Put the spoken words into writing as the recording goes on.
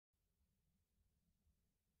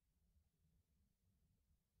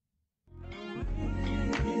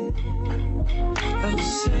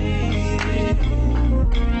What's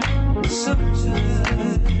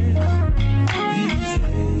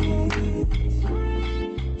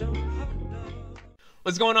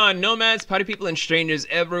going on, nomads, party people, and strangers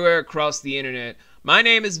everywhere across the internet? My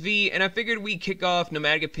name is V, and I figured we'd kick off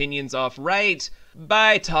Nomadic Opinions off right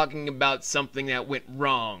by talking about something that went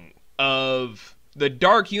wrong of the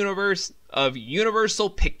dark universe of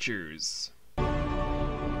Universal Pictures,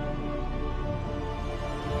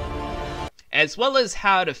 as well as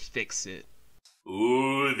how to fix it.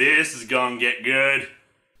 Ooh, this is gonna get good.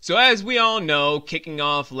 So as we all know, kicking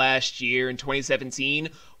off last year in 2017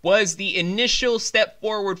 was the initial step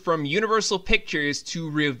forward from Universal Pictures to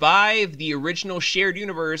revive the original shared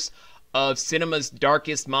universe of cinema's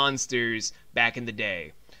darkest monsters back in the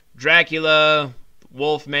day. Dracula,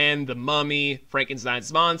 Wolfman, the Mummy,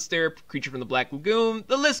 Frankenstein's monster, Creature from the Black Lagoon,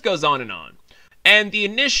 the list goes on and on. And the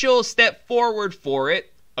initial step forward for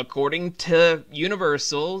it, according to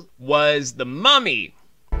Universal, was the Mummy.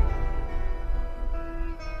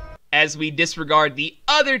 As we disregard the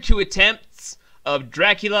other two attempts of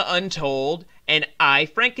Dracula Untold and I,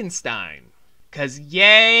 Frankenstein. 'Cause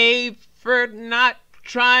yay for not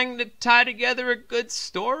trying to tie together a good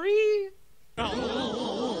story?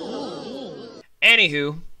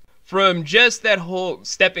 Anywho, from just that whole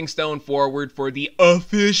stepping stone forward for the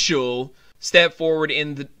official step forward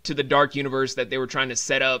to the dark universe that they were trying to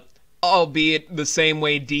set up, albeit the same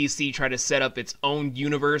way DC tried to set up its own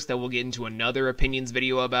universe that we'll get into another opinions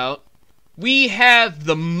video about, we have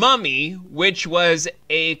The Mummy, which was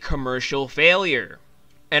a commercial failure.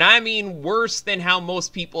 And I mean worse than how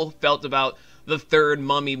most people felt about the third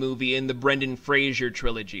Mummy movie in the Brendan Fraser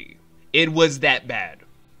trilogy. It was that bad.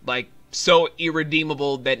 Like, so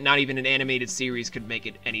irredeemable that not even an animated series could make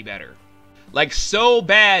it any better. Like, so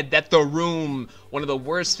bad that The Room, one of the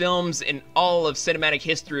worst films in all of cinematic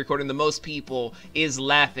history according to most people, is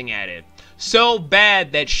laughing at it. So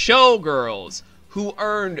bad that Showgirls, who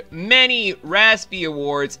earned many Raspy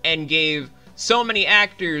Awards and gave so many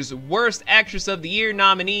actors Worst Actress of the Year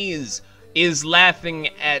nominees, is laughing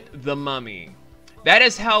at The Mummy. That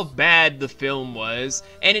is how bad the film was,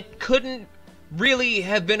 and it couldn't really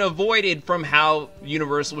have been avoided from how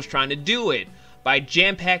Universal was trying to do it, by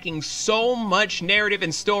jam-packing so much narrative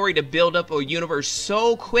and story to build up a universe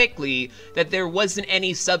so quickly that there wasn't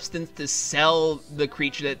any substance to sell the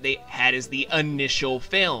creature that they had as the initial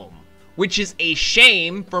film. Which is a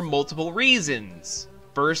shame for multiple reasons.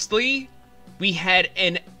 Firstly, we had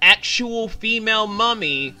an actual female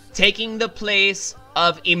mummy taking the place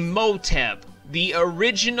of Imhotep, the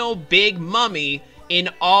original big mummy in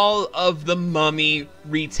all of the Mummy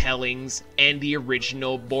retellings and the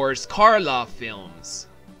original Boris Karloff films.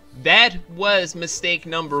 That was mistake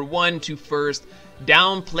number one, to first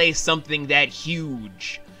downplay something that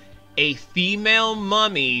huge. A female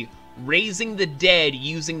mummy raising the dead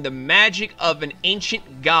using the magic of an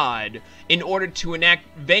ancient god in order to enact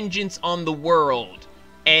vengeance on the world.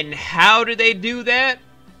 And how do they do that?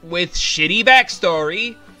 With shitty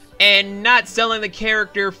backstory and not selling the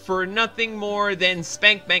character for nothing more than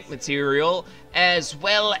spank bank material, as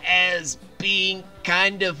well as being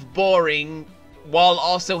kind of boring while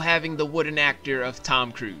also having the wooden actor of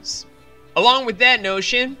Tom Cruise. Along with that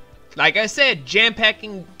notion, like I said,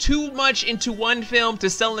 jam-packing too much into one film to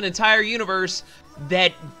sell an entire universe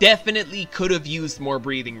that definitely could have used more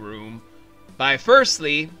breathing room by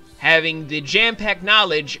firstly having the jam-packed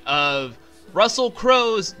knowledge of Russell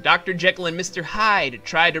Crowe's Dr. Jekyll and Mr. Hyde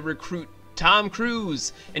try to recruit Tom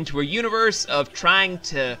Cruise into a universe of trying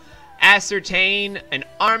to ascertain an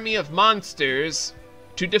army of monsters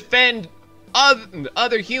to defend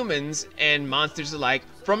other humans and monsters alike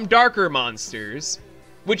from darker monsters,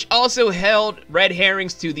 which also held red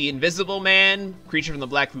herrings to the Invisible Man, Creature from the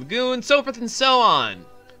Black Lagoon, so forth and so on,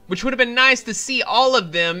 which would have been nice to see all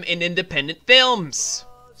of them in independent films.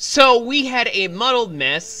 So we had a muddled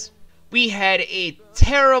mess, we had a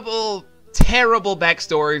terrible, terrible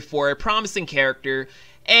backstory for a promising character,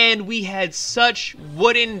 and we had such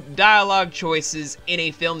wooden dialogue choices in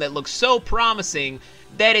a film that looks so promising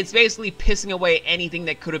that it's basically pissing away anything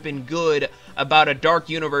that could have been good about a dark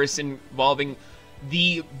universe involving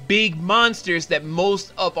the big monsters that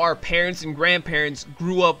most of our parents and grandparents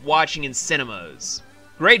grew up watching in cinemas.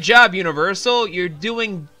 Great job, Universal. You're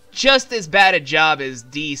doing just as bad a job as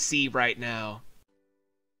DC right now.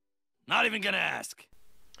 Not even gonna ask.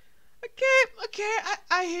 Okay,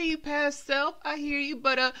 I hear you, past self. I hear you,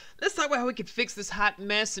 but let's talk about how we could fix this hot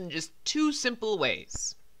mess in just two simple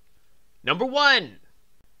ways. Number one,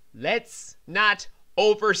 let's not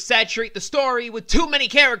oversaturate the story with too many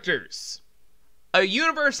characters. A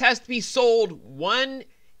universe has to be sold one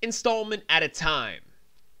installment at a time.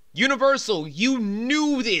 Universal, you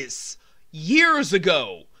knew this years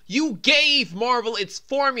ago. You gave Marvel its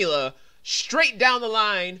formula straight down the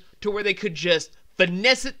line to where they could just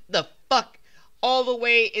finesse it the fuck all the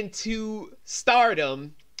way into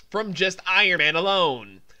stardom from just Iron Man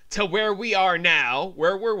alone. To where we are now,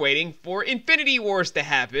 where we're waiting for Infinity Wars to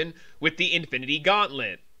happen with the Infinity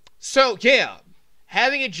Gauntlet. So yeah,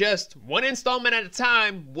 having it just one installment at a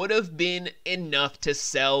time would have been enough to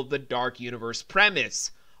sell the Dark Universe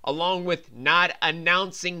premise, along with not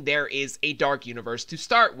announcing there is a Dark Universe to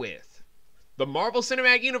start with. The Marvel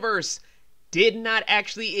Cinematic Universe did not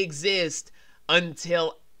actually exist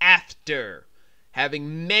until after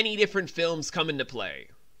having many different films come into play,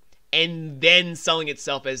 and then selling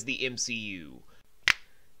itself as the MCU.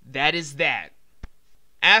 That is that.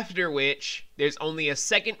 After which, there's only a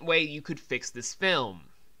second way you could fix this film.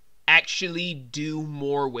 Actually do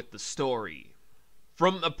more with the story.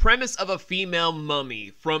 From a premise of a female mummy,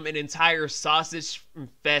 from an entire sausage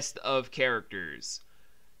fest of characters,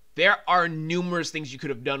 there are numerous things you could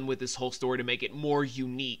have done with this whole story to make it more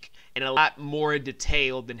unique and a lot more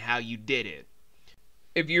detailed than how you did it.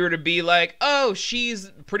 If you were to be like, oh,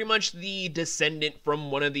 she's pretty much the descendant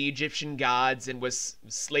from one of the Egyptian gods and was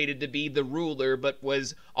slated to be the ruler, but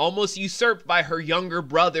was almost usurped by her younger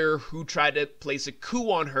brother who tried to place a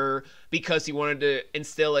coup on her because he wanted to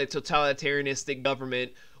instill a totalitarianistic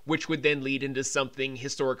government, which would then lead into something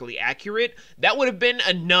historically accurate, that would have been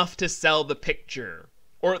enough to sell the picture.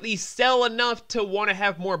 Or at least sell enough to want to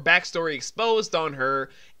have more backstory exposed on her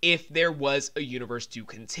if there was a universe to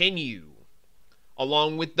continue.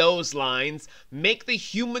 Along with those lines, make the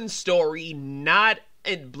human story not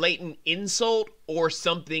a blatant insult or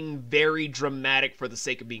something very dramatic for the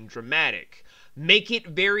sake of being dramatic. Make it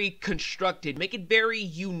very constructed, make it very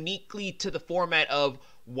uniquely to the format of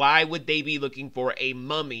why would they be looking for a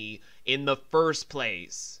mummy in the first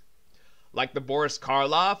place. Like the Boris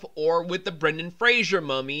Karloff or with the Brendan Fraser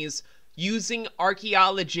mummies, using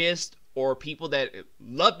archaeologists or people that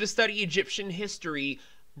love to study Egyptian history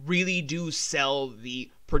really do sell the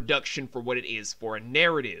production for what it is for a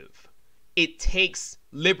narrative. It takes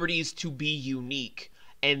liberties to be unique,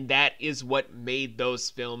 and that is what made those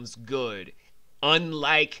films good,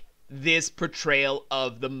 unlike this portrayal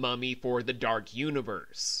of the mummy for the Dark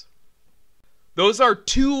Universe. Those are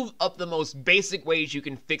two of the most basic ways you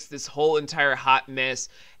can fix this whole entire hot mess,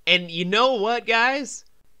 and you know what, guys?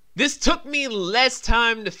 This took me less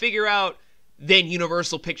time to figure out than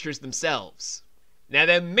Universal Pictures themselves. Now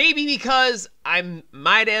that may be because I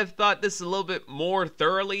might have thought this a little bit more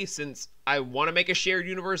thoroughly since I want to make a shared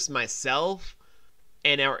universe myself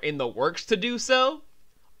and are in the works to do so.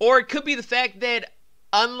 Or it could be the fact that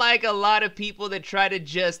unlike a lot of people that try to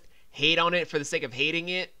just hate on it for the sake of hating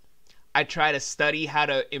it, I try to study how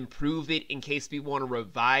to improve it in case people want to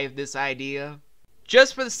revive this idea.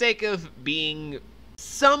 Just for the sake of being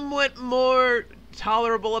somewhat more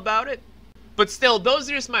tolerable about it. But still, those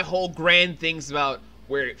are just my whole grand things about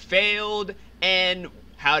where it failed and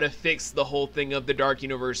how to fix the whole thing of the Dark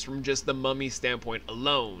Universe from just the mummy standpoint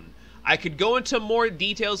alone. I could go into more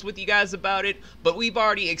details with you guys about it, but we've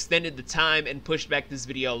already extended the time and pushed back this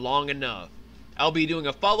video long enough. I'll be doing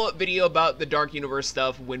a follow-up video about the Dark Universe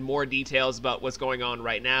stuff when more details about what's going on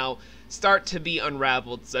right now start to be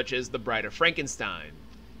unraveled, such as the Bride of Frankenstein.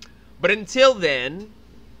 But until then,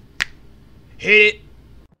 hit it!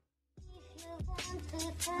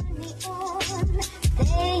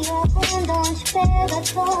 Stay up and don't spare the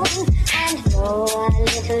tone and grow a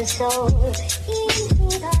little soul.